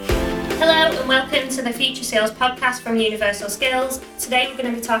and welcome to the Future Sales podcast from Universal Skills. Today we're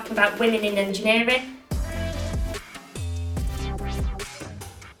going to be talking about women in engineering.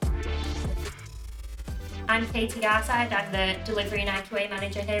 I'm Katy Garside, I'm the Delivery and IQA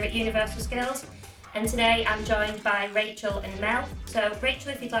Manager here at Universal Skills, and today I'm joined by Rachel and Mel. So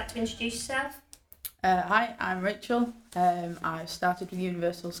Rachel, if you'd like to introduce yourself. Hi, I'm Rachel. I started with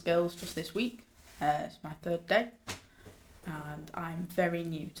Universal Skills just this week. It's my third day and I'm very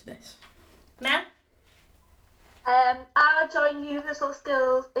new to this. Mel? I joined Universal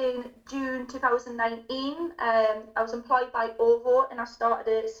Skills in June 2019. I was employed by OVO and I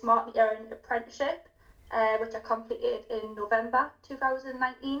started a smart metering apprenticeship, which I completed in November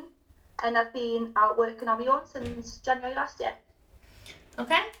 2019. And I've been out working on my own since January last year.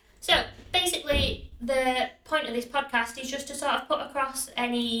 Okay, so basically the point of this podcast is just to sort of put across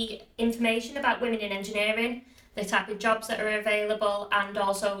any information about women in engineering, the type of jobs that are available, and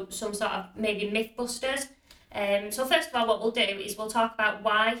also some sort of maybe myth busters. So first of all, what we'll do is we'll talk about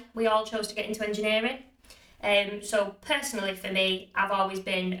why we all chose to get into engineering. So personally for me, I've always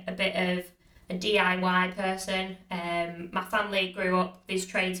been a bit of a DIY person. My family grew up, there's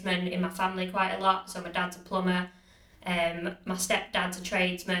tradesmen in my family quite a lot, so my dad's a plumber, my stepdad's a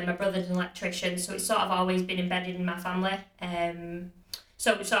tradesman, my brother's an electrician, so it's sort of always been embedded in my family.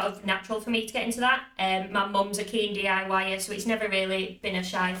 So it was sort of natural for me to get into that. My mum's a keen DIYer, so it's never really been a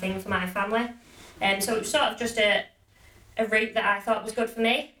shy thing for my family. So it was sort of just a route that I thought was good for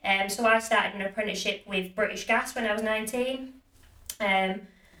me. So I started an apprenticeship with British Gas when I was 19. And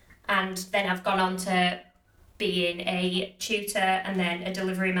then I've gone on to being a tutor and then a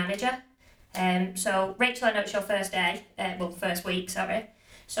delivery manager. So Rachel, I know it's your first day, first week, sorry.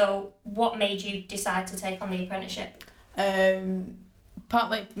 So what made you decide to take on the apprenticeship?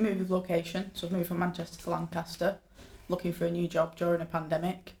 Partly move of location, so I've moved from Manchester to Lancaster, looking for a new job during a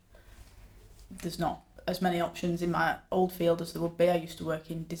pandemic. There's not as many options in my old field as there would be. I used to work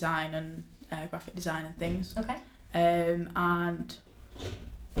in design and graphic design and things. Okay. And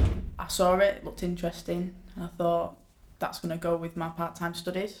I saw it looked interesting, and I thought that's going to go with my part-time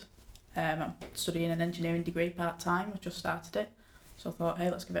studies. I'm studying an engineering degree part-time, I've just started it, so I thought,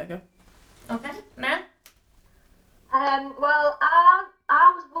 hey, let's give it a go. Okay, Mel? Well,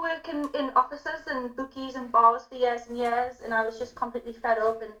 I was working in offices and bookies and bars for years and years, and I was just completely fed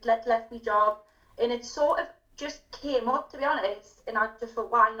up and left my job, and it sort of just came up, to be honest, and I just thought,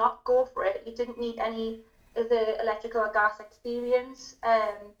 why not go for it? You didn't need any of the electrical or gas experience,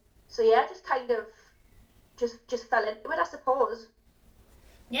 so yeah, just kind of just fell into it, I suppose.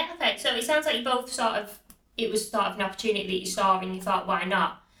 Yeah, okay, so it sounds like you both it was sort of an opportunity that you saw and you thought, why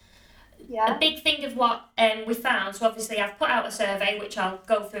not? Yeah. A big thing of what we found, so obviously I've put out a survey which I'll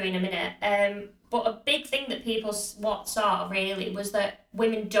go through in a minute, but a big thing that people saw really was that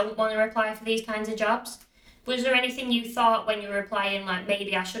women don't want to apply for these kinds of jobs. Was there anything you thought when you were applying, like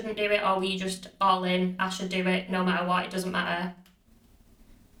maybe I shouldn't do it, or were you just all in, I should do it no matter what, it doesn't matter?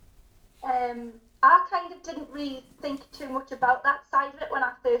 I kind of didn't really think too much about that side of it when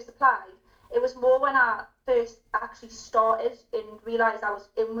I first applied. It was more when I first actually started and realised I was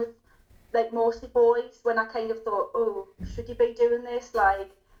in with like mostly boys, when I kind of thought, oh, should you be doing this? Like,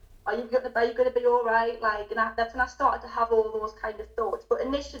 are you gonna be all right? Like, and that's when I started to have all those kind of thoughts. But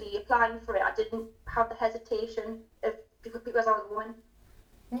initially, applying for it, I didn't have the hesitation because I was a woman.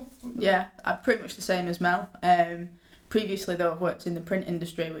 Yeah, I'm pretty much the same as Mel. Previously, though, I've worked in the print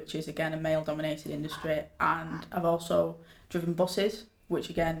industry, which is again a male-dominated industry, and I've also driven buses, which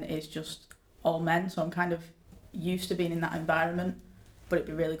again is just all men. So I'm kind of used to being in that environment. But it'd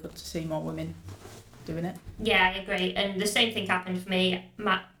be really good to see more women doing it. Yeah, I agree. And the same thing happened for me.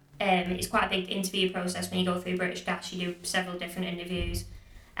 It's quite a big interview process when you go through British Gas. You do several different interviews.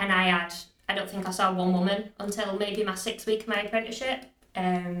 And I don't think I saw one woman until maybe my 6th week of my apprenticeship,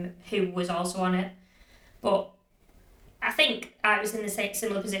 who was also on it. But I think I was in the same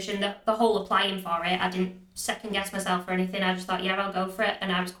similar position. The whole applying for it, I didn't second guess myself or anything. I just thought, yeah, I'll go for it.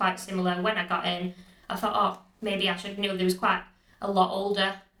 And I was quite similar. When I got in, I thought, oh, maybe I should know. There was quite a lot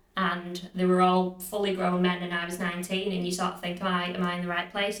older and they were all fully grown men and I was 19, and you sort of think, am I in the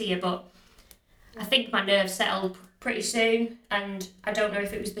right place here? But I think my nerves settled pretty soon, and I don't know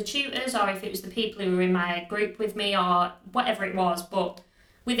if it was the tutors or if it was the people who were in my group with me or whatever it was, but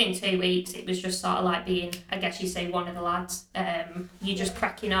within 2 weeks it was just sort of like being, I guess you say, one of the lads. You're just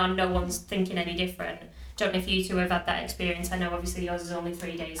cracking on, no one's thinking any different. Don't know if you two have had that experience. I know obviously yours is only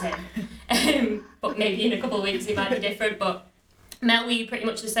 3 days in, but maybe in a couple of weeks it might be different. But Mel, were you pretty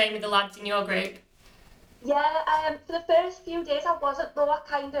much the same with the lads in your group? Yeah, for the first few days I wasn't, though. I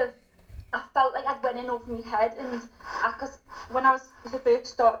kind of I felt like I'd went in over my head, and because when I was first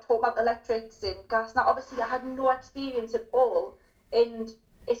started talking about electrics and gas, now obviously I had no experience at all, and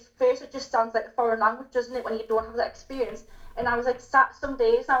at first it just sounds like a foreign language, doesn't it, when you don't have that experience? And I was like sat some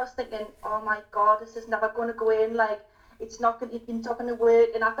days and I was thinking, oh my god, this is never going to go in, like it's not going to work.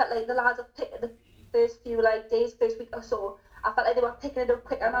 And I felt like the lads have picked the first few like days, first week or so, I felt like they were picking it up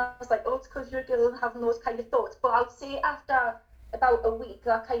quick, and I was like, oh, it's because you're a girl and having those kind of thoughts. But I would say after about a week,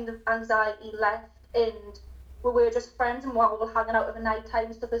 that kind of anxiety left, and we were just friends, and we were hanging out at night time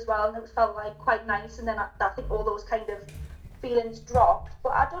and stuff as well, and it felt like quite nice. And then I think all those kind of feelings dropped.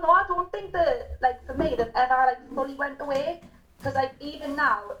 But I don't know, I don't think that, like, for me, they've ever like fully went away, because like even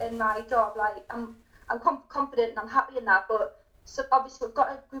now in my job, like I'm confident and I'm happy in that. But so obviously we've got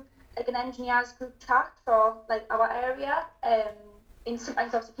a group, like an engineers group chat for like our area, and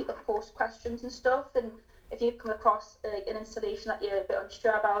sometimes obviously people post questions and stuff, and if you come across an installation that you're a bit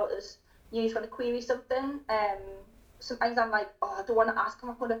unsure about, as you just want to query something, sometimes I'm like, oh, I don't want to ask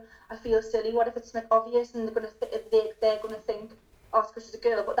them. I feel silly. What if it's like obvious and they're gonna think, oh, it's because she's a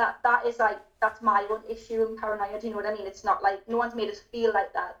girl? But that is like, that's my own issue and paranoia. Do you know what I mean? It's not like no one's made us feel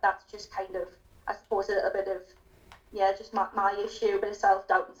like that. That's just kind of, I suppose, a little bit of, yeah, just my issue, a bit of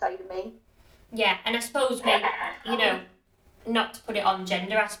self-doubt inside of me. Yeah, and I suppose maybe, you know, not to put it on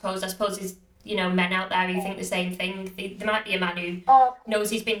gender, I suppose there's, you know, men out there who think the same thing. There might be a man who knows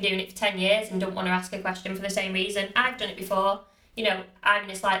he's been doing it for 10 years and don't want to ask a question for the same reason. I've done it before. You know, I'm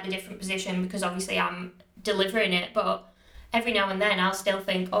in a slightly different position because obviously I'm delivering it, but every now and then I'll still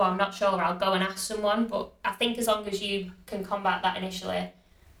think, oh, I'm not sure, I'll go and ask someone. But I think as long as you can combat that initially,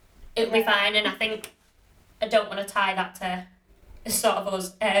 it'll be fine. And I think I don't want to tie that to sort of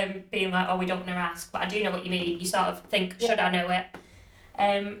us being like, oh, we don't want to ask, but I do know what you mean. You sort of think, should I know it?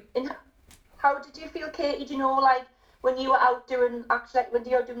 And how did you feel, Katy? Do you know, like, when you were out doing, actually, like, when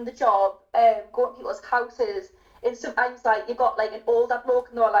you were doing the job, going to people's houses, and sometimes, like, you got, like, an older bloke,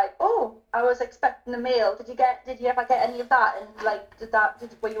 and they were like, oh, I was expecting a male. Did you ever get any of that? And, like,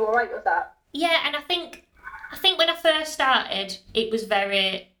 were you all right with that? Yeah, and I think when I first started, it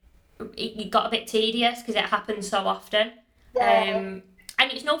got a bit tedious because it happened so often. Yeah.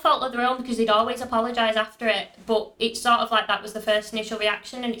 And it's no fault of their own because they'd always apologise after it, but it's sort of like that was the first initial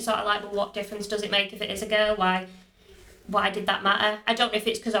reaction, and it's sort of like, well, what difference does it make if it is a girl? Why did that matter? I don't know if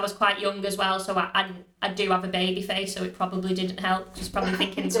it's because I was quite young as well, so I do have a baby face, so it probably didn't help. Just probably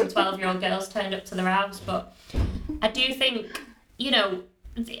thinking some 12-year-old girls turned up to their house, but I do think, you know,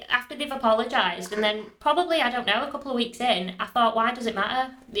 after they've apologised, and then probably, I don't know, a couple of weeks in, I thought, why does it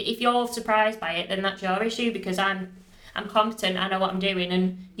matter? If you're surprised by it, then that's your issue, because I'm competent, I know what I'm doing,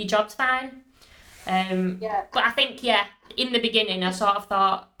 and your job's fine. But I think, in the beginning, I sort of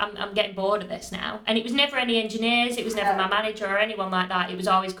thought, I'm getting bored of this now. And it was never any engineers, it was never my manager or anyone like that, it was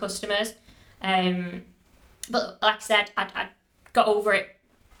always customers. But like I said, I got over it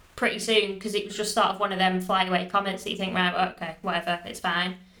pretty soon, because it was just sort of one of them fly away comments that you think, right, well, okay, whatever, it's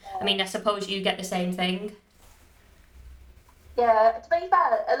fine. I mean, I suppose you get the same thing. Yeah, to be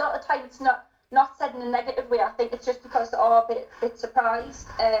fair, a lot of times it's not said in a negative way. I think it's just because they are a bit surprised.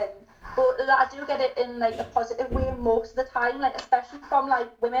 But I do get it in like a positive way most of the time, like especially from like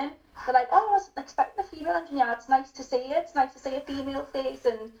women. They're like, oh, I wasn't expecting a female engineer. It's nice to see it. It's nice to see a female face,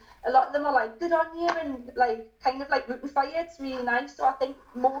 and a lot of them are like, good on you, and like kind of like rooting for you. It's really nice. So I think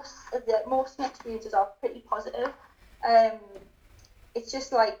most of my experiences are pretty positive. It's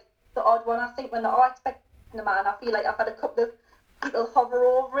just like the odd one. I think when they are expecting a man, I feel like I've had a couple of people hover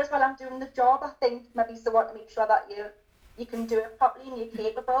over us while I'm doing the job. I think maybe they want to make sure that you can do it properly and you're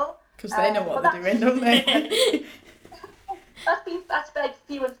capable. Because they know what they're doing, don't they? That's like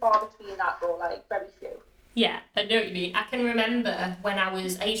few and far between that though, like very few. Yeah, I know what you mean. I can remember when I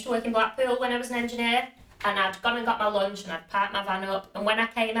used to work in Blackpool when I was an engineer, and I'd gone and got my lunch and I'd parked my van up, and when I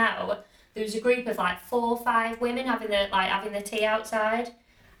came out, there was a group of like 4 or 5 women having the tea outside,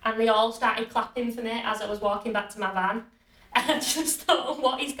 and they all started clapping for me as I was walking back to my van. And I just thought,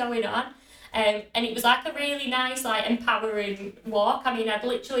 what is going on? And it was like a really nice, like, empowering walk. I mean, I'd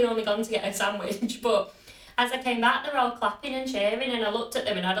literally only gone to get a sandwich, but as I came back, they were all clapping and cheering, and I looked at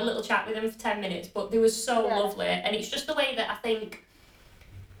them and had a little chat with them for 10 minutes, but they were so lovely. And it's just the way that I think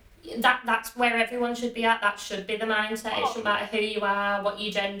that's where everyone should be at. That should be the mindset. It shouldn't matter who you are, what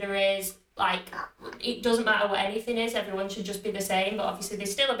your gender is. Like, it doesn't matter what anything is. Everyone should just be the same, but obviously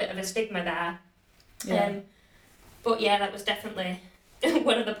there's still a bit of a stigma there. Yeah. But yeah, that was definitely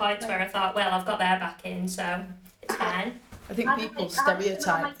one of the points where I thought, well, I've got their back in, so it's fine. I think people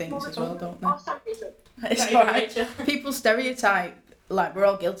stereotype things as well, don't they? Oh, sorry, Rachel. It's right. People stereotype, like, we're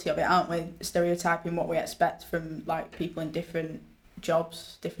all guilty of it, aren't we? Stereotyping what we expect from, like, people in different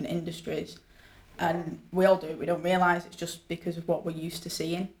jobs, different industries, and we all do it. We don't realise it's just because of what we're used to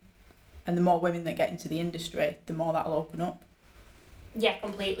seeing. And the more women that get into the industry, the more that'll open up. Yeah,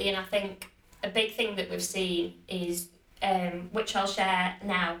 completely. And I think a big thing that we've seen is, which I'll share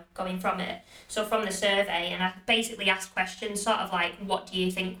now going from it. So from the survey, and I basically asked questions sort of like, what do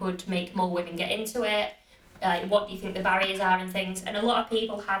you think would make more women get into it? What do you think the barriers are and things? And a lot of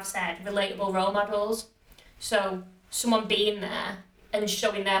people have said relatable role models. So someone being there and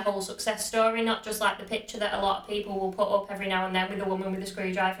showing their whole success story, not just like the picture that a lot of people will put up every now and then with a woman with a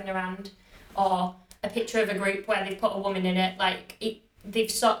screwdriver in her hand, or a picture of a group where they've put a woman in it.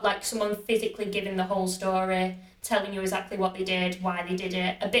 They've sort like someone physically giving the whole story, telling you exactly what they did, why they did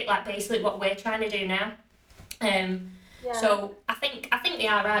it. A bit like basically what we're trying to do now. So I think they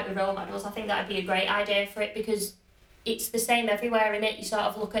are right with role models. I think that'd be a great idea for it, because it's the same everywhere in it. You sort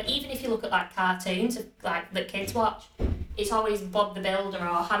of look at, even if you look at like cartoons like that kids watch, it's always Bob the Builder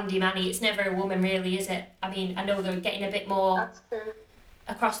or Handy Manny. It's never a woman really, is it? I mean, I know they're getting a bit more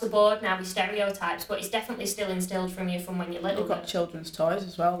across the board now with stereotypes, but it's definitely still instilled from you from when you're little. You've got children's toys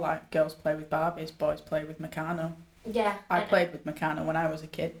as well, like girls play with Barbies, boys play with Meccano. Yeah. I played with Meccano when I was a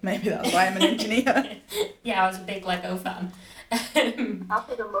kid. Maybe that's why I'm an engineer. Yeah, I was a big Lego fan.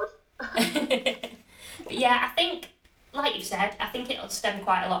 Happy the mud. But yeah, I think, like you said, I think it'll stem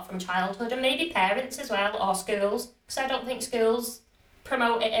quite a lot from childhood, and maybe parents as well, or schools, because I don't think schools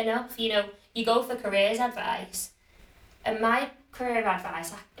promote it enough. You know, you go for careers advice, and my career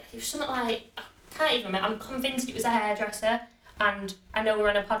advice, it was something like, I can't even remember, I'm convinced it was a hairdresser, and I know we're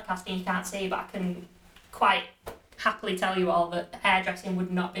on a podcast and you can't see, but I can quite happily tell you all that hairdressing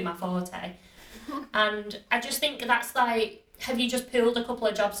would not be my forte. And I just think that's like, have you just pulled a couple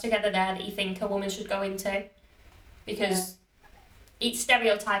of jobs together there that you think a woman should go into? Because it's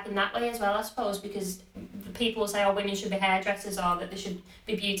stereotyping that way as well, I suppose, because the people will say, oh, women should be hairdressers, or that they should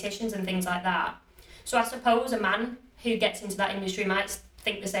be beauticians and things like that. So I suppose a man who gets into that industry might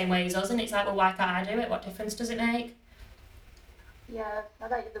think the same way as us, and it's like, well, why can't I do it? What difference does it make? Yeah, I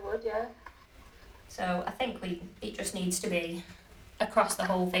bet they would, yeah. So I think it just needs to be across the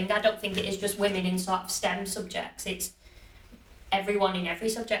whole thing. I don't think it is just women in sort of STEM subjects. It's everyone in every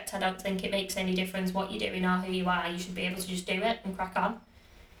subject. I don't think it makes any difference what you're doing or who you are. You should be able to just do it and crack on.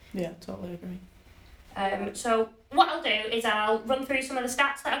 Yeah, totally agree. So what I'll do is I'll run through some of the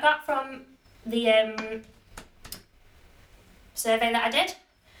stats that I got from the survey that I did.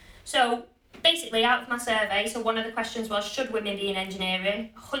 So basically, out of my survey, so one of the questions was, should women be in engineering?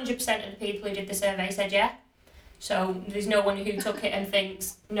 100% of the people who did the survey said yeah. So there's no one who took it and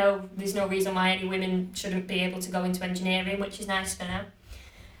thinks, no, there's no reason why any women shouldn't be able to go into engineering, which is nice to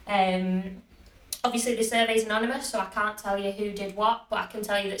know. Obviously, the survey is anonymous, so I can't tell you who did what, but I can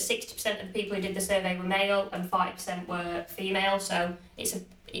tell you that 60% of the people who did the survey were male and 40% were female, so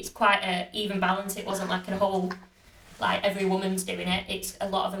it's quite an even balance. It wasn't like a whole, like every woman's doing it. It's a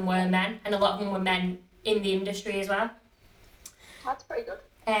lot of them were men, and a lot of them were men in the industry as well. That's pretty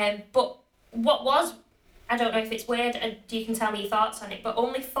good. But what was, I don't know if it's weird, and you can tell me your thoughts on it, but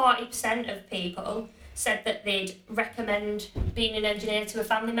only 40% of people said that they'd recommend being an engineer to a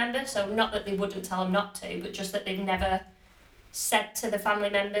family member. So not that they wouldn't tell them not to, but just that they've never said to the family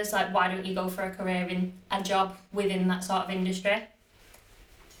members, like, why don't you go for a career in a job within that sort of industry?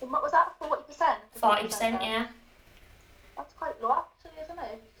 And what was that, 40%? 40%, yeah. That's quite low, actually, isn't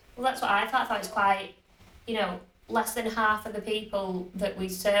it? Well, that's what I thought. I thought it was quite, less than half of the people that we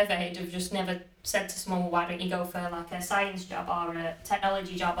surveyed have just never said to someone, well, why don't you go for like a science job or a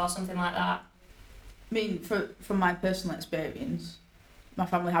technology job or something like that? I mean, from my personal experience, my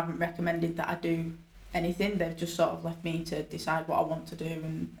family haven't recommended that I do anything. They've just sort of left me to decide what I want to do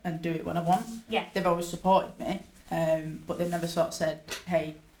and do it when I want. Yeah. They've always supported me, but they've never sort of said,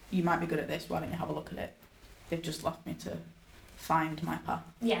 hey, you might be good at this, why don't you have a look at it? They've just left me to find my path.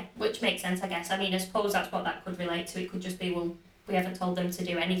 Yeah, which makes sense, I guess. I mean, I suppose that's what that could relate to. It could just be, well, we haven't told them to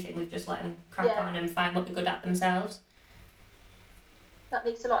do anything, we've just let them crack on and find what they're good at themselves. That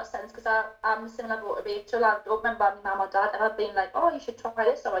makes a lot of sense, because I'm a similar boat to Rachel. I don't remember my mum or dad ever being like, oh, you should try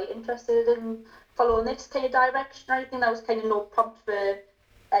this, or are you interested in following this kind of direction or anything. There was kind of no prompt for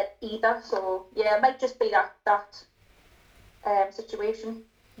either. So yeah, it might just be that situation.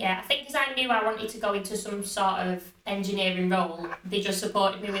 Yeah, I think because I knew I wanted to go into some sort of engineering role, they just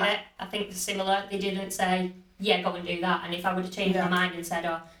supported me with it. I think it's similar. They didn't say, yeah, go and do that. And if I would have changed my mind and said,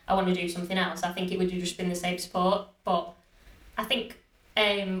 oh, I want to do something else, I think it would have just been the same support. But I think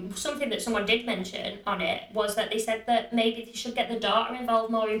something that someone did mention on it was that they said that maybe they should get the daughter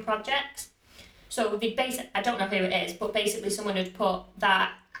involved more in projects. So I don't know who it is, but basically someone had put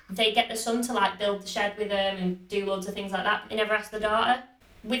that they get the son to like build the shed with them and do loads of things like that. They never ask the daughter.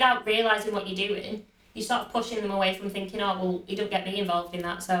 Without realising what you're doing, you're sort of pushing them away from thinking, oh, well, you don't get me involved in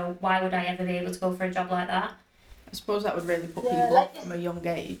that, so why would I ever be able to go for a job like that? I suppose that would really put people off from a young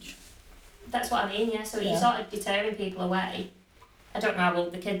age. That's what I mean, yeah. So you're sort of deterring people away. I don't know how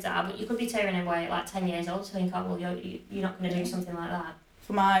old the kids are, but you could be tearing them away at like 10 years old to think, oh, well, you're not going to do something like that.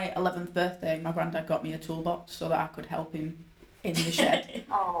 For my 11th birthday, my granddad got me a toolbox so that I could help him in the shed.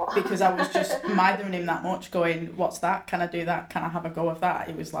 Because I was just mithering him that much, going, what's that? Can I do that? Can I have a go of that?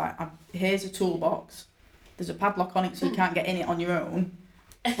 It was like, here's a toolbox. There's a padlock on it so you can't get in it on your own.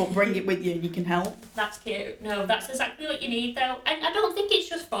 But bring it with you and you can help. That's cute. No, that's exactly what you need though. And I don't think it's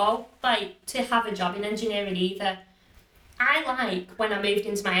just for, like, to have a job in engineering either. I like, when I moved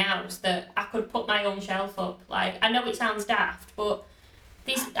into my house, that I could put my own shelf up. Like, I know it sounds daft, but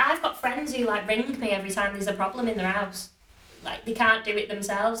I've got friends who, like, ring me every time there's a problem in their house. Like, they can't do it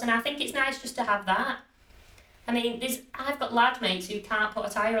themselves, and I think it's nice just to have that. I mean, I've got lad mates who can't put a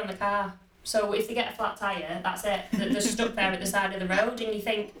tyre on the car. So if they get a flat tyre, that's it. They're stuck there at the side of the road, and you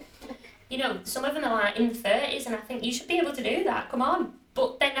think, you know, some of them are like in the 30s, and I think you should be able to do that, come on.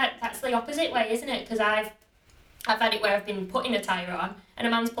 But then that's the opposite way, isn't it? Because I've had it where I've been putting a tyre on, and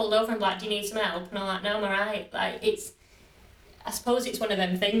a man's pulled over and like, do you need some help? And I'm like, no, I'm alright. Like, I suppose it's one of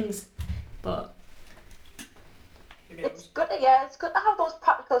them things, but... It's good to have those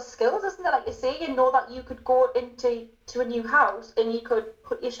practical skills, isn't it? Like you say, you know that you could go into a new house and you could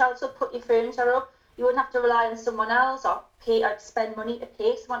put your shelves up, put your furniture up. You wouldn't have to rely on someone else or spend money to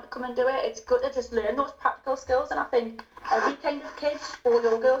pay someone to come and do it. It's good to just learn those practical skills, and I think every kind of kid or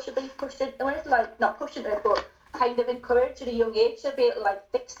young girl should be pushed into it, like not pushed into it, but kind of encouraged at a young age to be able to like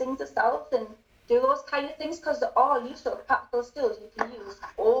fix things herself and do those kind of things, because they're all useful practical skills you can use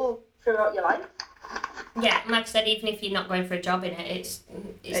all throughout your life. Yeah, and like I said, even if you're not going for a job in it,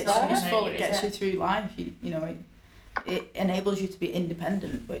 it's not useful. It gets you through life. You know, it enables you to be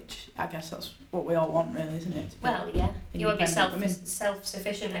independent, which I guess that's what we all want, really, isn't it? Well, yeah, you want to be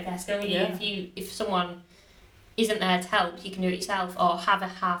self-sufficient, I guess, don't you? Yeah. If someone isn't there to help, you can do it yourself, or have a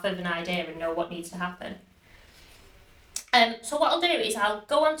half of an idea and know what needs to happen. So what I'll do is I'll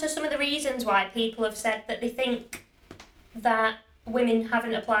go on to some of the reasons why people have said that they think that women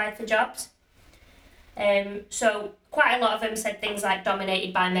haven't applied for jobs. So quite a lot of them said things like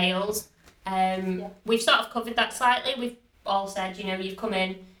dominated by males. We've sort of covered that slightly. We've all said, you know, you've come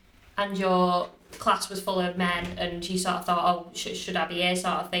in and your class was full of men and you sort of thought, oh, should I be here,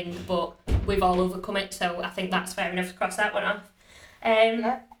 sort of thing, but we've all overcome it, so I think that's fair enough to cross that one off.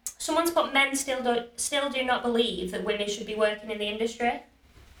 Someone's put, men still do not believe that women should be working in the industry.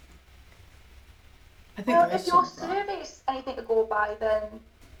 I think if your survey's anything to go by, then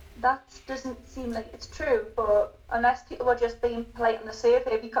that doesn't seem like it's true. But unless people were just being polite on the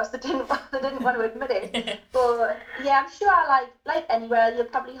survey because they didn't want to admit it. But yeah, I'm sure like anywhere you'll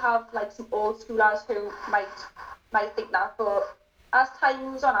probably have like some old schoolers who might think that. But as time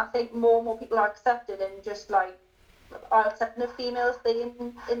moves on, I think more and more people are accepted and just like are accepting of females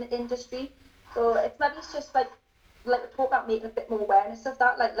being in the industry. So it's just like we talk about making a bit more awareness of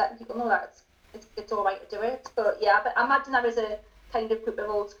that, like letting people know that it's all right to do it. But yeah, but I imagine there is a kind of group of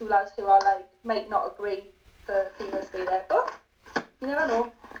old schoolers who are like might not agree for females to be there, but you never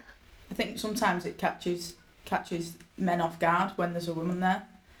know. I think sometimes it catches men off guard when there's a woman there,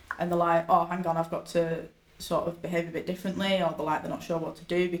 and they're like, oh, hang on, I've got to sort of behave a bit differently, or they're not sure what to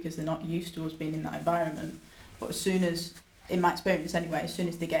do because they're not used to us being in that environment. But as soon as, in my experience anyway, as soon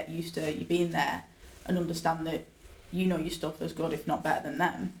as they get used to you being there and understand that you know your stuff as good, if not better than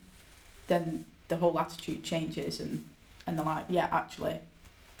them, then the whole attitude changes and they're like, yeah, actually,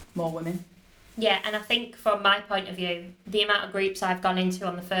 more women. Yeah, and I think from my point of view, the amount of groups I've gone into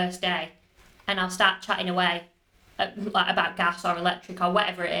on the first day, and I'll start chatting away about gas or electric or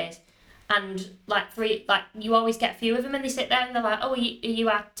whatever it is, and you always get a few of them and they sit there and they're like, oh, are you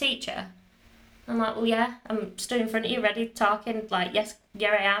our teacher? I'm like, well, yeah, I'm stood in front of you ready talking, like, yes,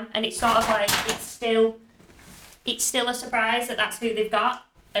 yeah, I am. And it's sort of like, it's still a surprise that that's who they've got.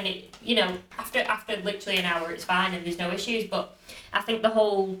 And it, you know, after literally an hour, it's fine and there's no issues. But I think the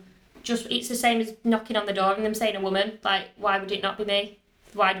whole, it's the same as knocking on the door and them saying a woman. Like, why would it not be me?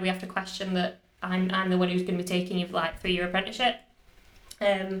 Why do we have to question that I'm the one who's going to be taking you through your apprenticeship?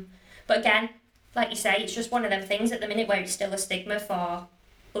 But again, like you say, it's just one of them things at the minute where it's still a stigma for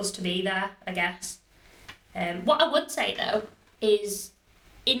us to be there, I guess. What I would say though is,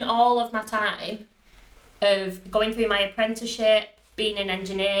 in all of my time of going through my apprenticeship, being an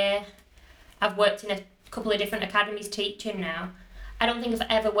engineer, I've worked in a couple of different academies teaching now, I don't think I've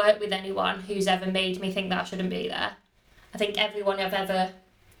ever worked with anyone who's ever made me think that I shouldn't be there. I think everyone I've ever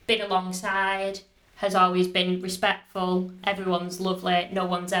been alongside has always been respectful. Everyone's lovely. No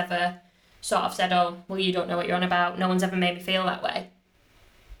one's ever sort of said, oh, well, you don't know what you're on about. No one's ever made me feel that way.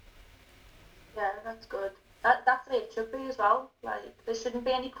 Yeah, that's good. That's the way it should be as well. Like, there shouldn't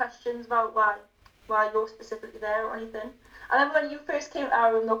be any questions about why you're specifically there or anything. I remember when you first came to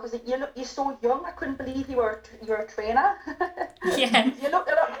our room though, because you're so young. I couldn't believe you're a trainer. Yeah. You look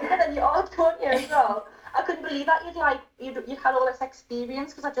a lot younger than you are, don't you, as well? I couldn't believe that you'd had all this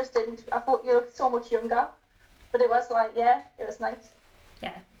experience, because I just didn't. I thought you looked so much younger, but it was like, yeah, it was nice.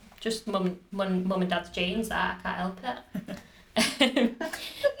 Yeah, just mum and dad's genes. That I can't help it.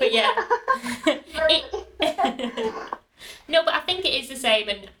 But yeah. No, but I think it is the same,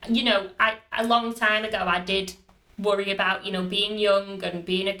 and you know, a long time ago I did worry about, you know, being young and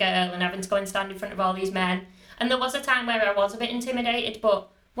being a girl and having to go and stand in front of all these men, and there was a time where I was a bit intimidated, but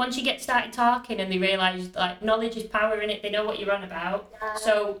once you get started talking and they realise like knowledge is power in it, they know what you're on about,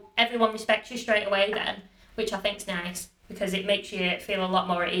 so everyone respects you straight away then, which I think's nice because it makes you feel a lot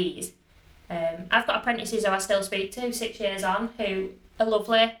more at ease. I've got apprentices who I still speak to 6 years on who are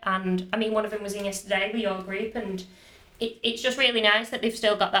lovely, and I mean one of them was in yesterday with your group, and it's just really nice that they've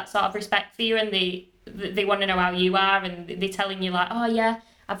still got that sort of respect for you, and they want to know how you are, and they're telling you like, oh yeah,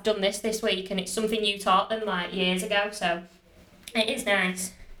 I've done this week, and it's something you taught them like years ago, so it is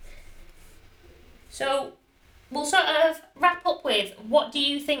nice. So we'll sort of wrap up with, what do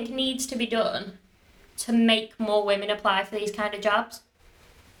you think needs to be done to make more women apply for these kind of jobs?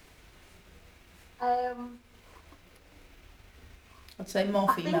 I'd say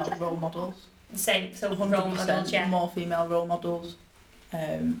more female role models. Same, so 100% role models, yeah. More female role models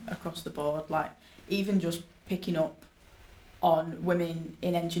across the board. Like, even just picking up on women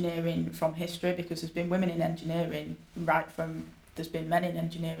in engineering from history, because there's been women in engineering right from there's been men in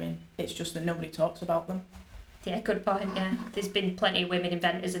engineering. It's just that nobody talks about them. Yeah, good point, yeah. There's been plenty of women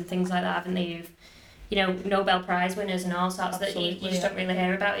inventors and things like that, haven't they? Who've, you know, Nobel Prize winners and all sorts. Absolutely, that you just don't really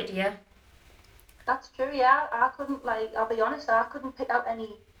hear about it, do you? That's true, yeah. I couldn't, like, I'll be honest, I couldn't pick out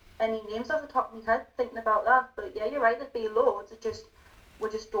any names off the top of my head thinking about that. But yeah, you're right, there'd be loads.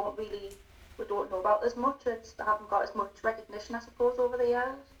 We don't know about as much. I haven't got as much recognition, I suppose, over the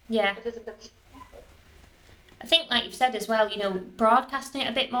years. Yeah. It is a bit... I think, like you've said as well, you know, broadcasting it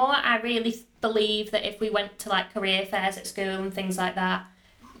a bit more. I really believe that if we went to like career fairs at school and things like that,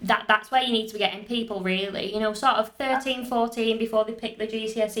 that's where you need to be getting people, really. You know, sort of 13, 14 before they pick the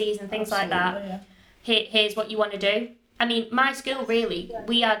GCSEs and things like that. Yeah. Here's what you want to do. I mean, my school really,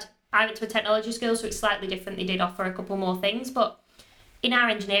 I went to a technology school, so it's slightly different. They did offer a couple more things, but in our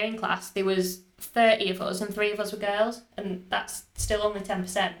engineering class, there was 30 of us and 3 of us were girls, and that's still only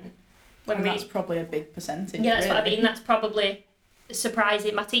 10%. That's probably a big percentage. Yeah, that's really what I mean. That's probably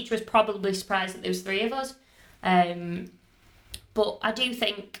surprising. My teacher was probably surprised that there was 3 of us. But I do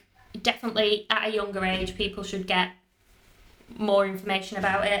think definitely at a younger age, people should get more information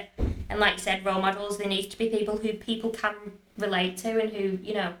about it. And like you said, role models, they need to be people who people can relate to, and who,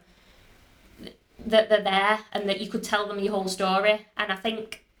 you know, that they're there and that you could tell them your whole story. And I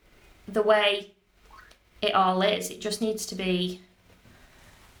think the way it all is, it just needs to be,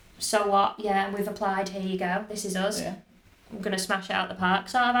 so what, yeah, we've applied, here you go, this is us. Yeah. I'm going to smash it out the park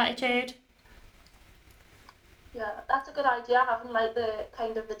sort of attitude. Yeah, that's a good idea, having like the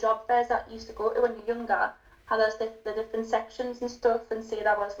kind of the job fairs that you used to go to when you're younger, how there's the different sections and stuff, and say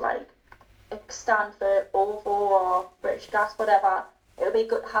that was like stand for OVO or British Gas, whatever. It would be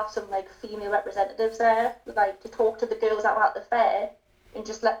good to have some like female representatives there, like to talk to the girls that were at the fair and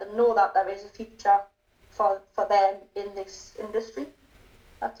just let them know that there is a future for them in this industry.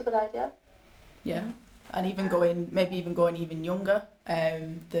 That's a good idea. Yeah, and even going even younger.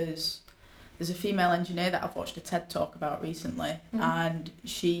 There's a female engineer that I've watched a TED talk about recently, and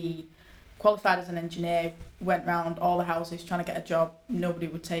she qualified as an engineer, went round all the houses trying to get a job. Nobody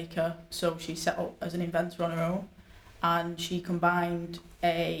would take her, so she set up as an inventor on her own, and she combined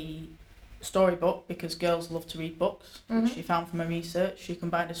a storybook, because girls love to read books, which she found from her research. She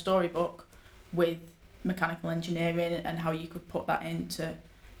combined a storybook with mechanical engineering and how you could put that into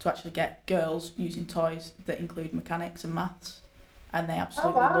to actually get girls using toys that include mechanics and maths, and they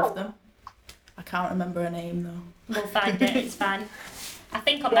absolutely love them. I can't remember her name though. We'll find it, it's fine. I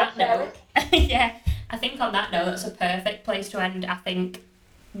think on that note, yeah, I think on that note, that's a perfect place to end. I think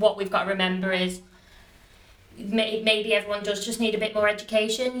what we've got to remember is maybe everyone does just need a bit more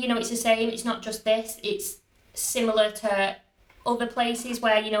education. You know, it's the same, it's not just this, it's similar to other places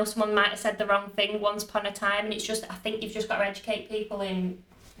where, you know, someone might have said the wrong thing once upon a time, and it's just, I think you've just got to educate people in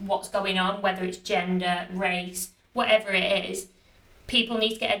what's going on, whether it's gender, race, whatever it is. people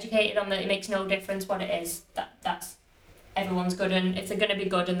need to get educated on that. It makes no difference what it is. That's everyone's good, and if they're going to be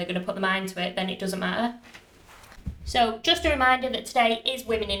good and they're going to put their mind to it, then it doesn't matter. So just a reminder that today is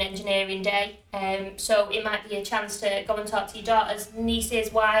Women in Engineering Day, so it might be a chance to go and talk to your daughters,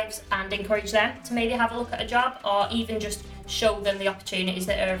 nieces, wives, and encourage them to maybe have a look at a job, or even just show them the opportunities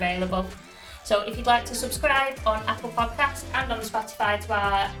that are available. So if you'd like to subscribe on Apple Podcasts and on Spotify to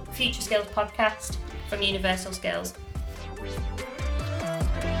our Future Skills podcast from Universal Skills.